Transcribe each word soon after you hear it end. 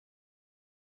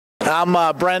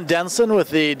I'm Brent Denson with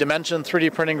the Dimension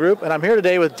 3D Printing Group, and I'm here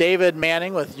today with David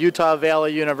Manning with Utah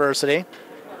Valley University.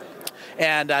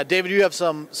 And David, you have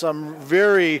some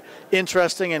very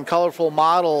interesting and colorful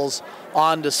models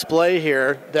on display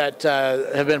here that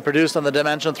have been produced on the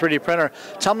Dimension 3D printer.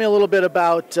 Tell me a little bit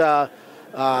about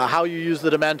how you use the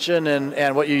Dimension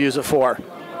and what you use it for.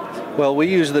 Well, we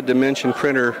use the Dimension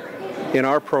printer in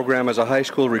our program as a high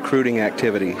school recruiting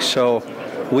activity. So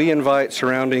we invite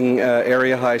surrounding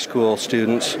area high school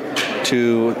students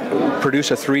to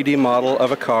produce a 3D model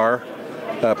of a car,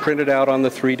 print it out on the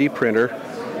 3D printer,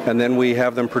 and then we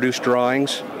have them produce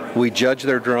drawings. We judge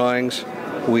their drawings,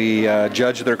 we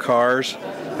judge their cars,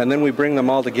 and then we bring them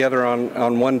all together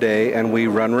on one day and we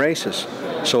run races.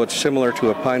 So it's similar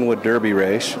to a Pinewood Derby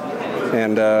race,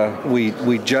 and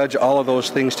we judge all of those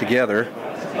things together.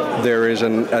 There is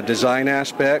a design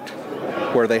aspect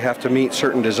where they have to meet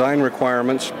certain design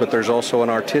requirements, but there's also an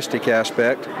artistic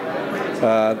aspect.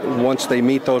 Once they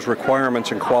meet those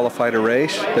requirements and qualify to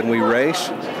race, then we race.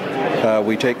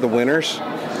 We take the winners.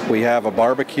 We have a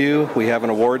barbecue, we have an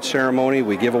award ceremony,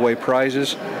 we give away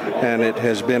prizes, and it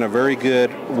has been a very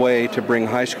good way to bring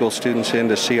high school students in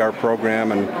to see our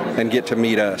program and get to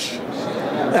meet us.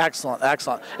 Excellent,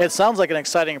 excellent. It sounds like an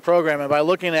exciting program, and by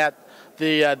looking at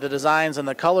the designs and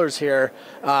the colors here,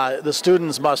 the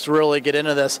students must really get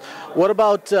into this. What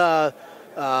about the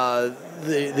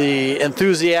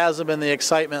enthusiasm and the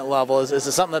excitement level? Is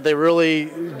it something that they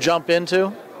really jump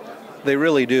into? They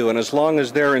really do, and as long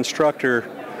as their instructor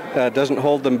doesn't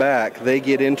hold them back, they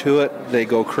get into it, they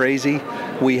go crazy.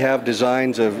 We have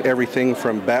designs of everything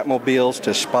from Batmobiles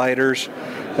to spiders.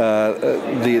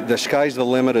 The sky's the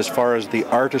limit as far as the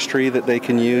artistry that they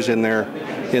can use in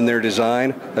their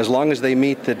design. As long as they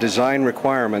meet the design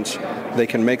requirements, they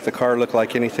can make the car look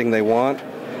like anything they want.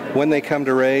 When they come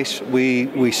to race,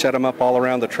 we set them up all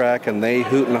around the track and they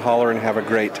hoot and holler and have a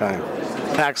great time.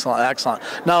 Excellent, excellent.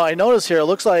 Now I notice here, it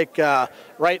looks like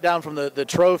right down from the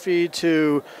trophy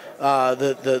to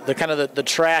the kind of the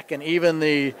track, and even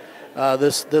the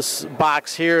this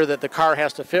box here that the car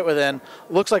has to fit within,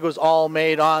 looks like it was all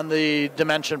made on the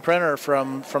Dimension printer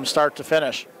from start to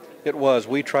finish. It was.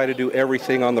 We try to do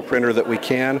everything on the printer that we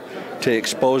can to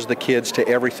expose the kids to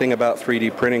everything about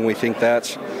 3D printing. We think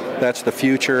that's the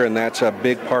future, and that's a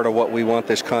big part of what we want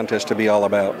this contest to be all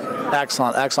about.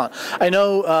 Excellent, excellent. I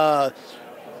know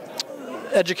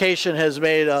education has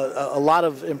made a lot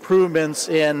of improvements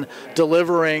in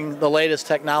delivering the latest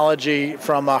technology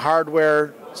from a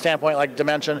hardware standpoint like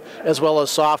Dimension as well as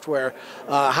software.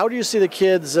 How do you see the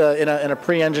kids in a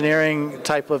pre-engineering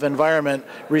type of environment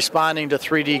responding to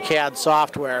 3D CAD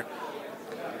software?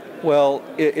 Well,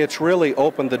 it's really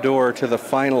opened the door to the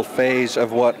final phase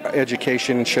of what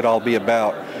education should all be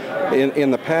about.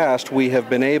 In the past, we have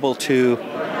been able to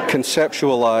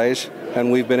conceptualize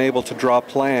and we've been able to draw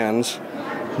plans,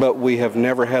 but we have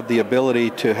never had the ability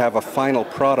to have a final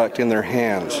product in their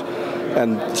hands.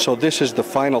 And so this is the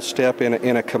final step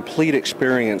in a complete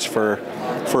experience for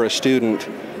a student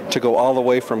to go all the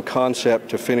way from concept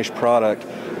to finished product,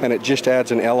 and it just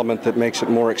adds an element that makes it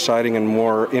more exciting and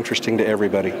more interesting to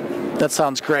everybody. That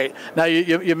sounds great. Now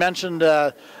you mentioned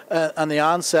on the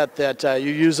onset that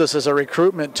you use this as a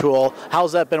recruitment tool.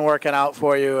 How's that been working out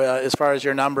for you as far as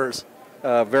your numbers?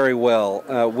 Very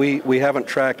well. We haven't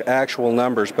tracked actual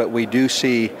numbers, but we do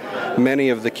see many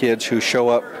of the kids who show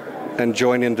up and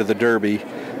join into the Derby.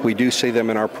 We do see them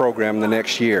in our program the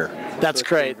next year. That's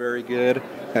great. Very good.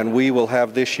 And we will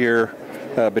have this year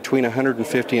between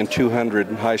 150 and 200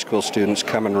 high school students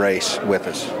come and race with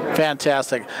us.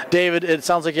 Fantastic. David, it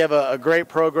sounds like you have a great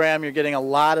program. You're getting a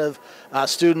lot of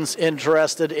students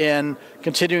interested in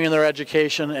continuing their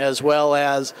education as well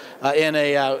as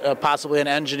in possibly an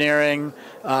engineering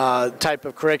type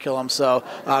of curriculum. So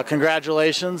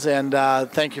congratulations, and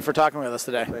thank you for talking with us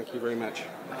today. Thank you very much.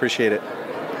 Appreciate it.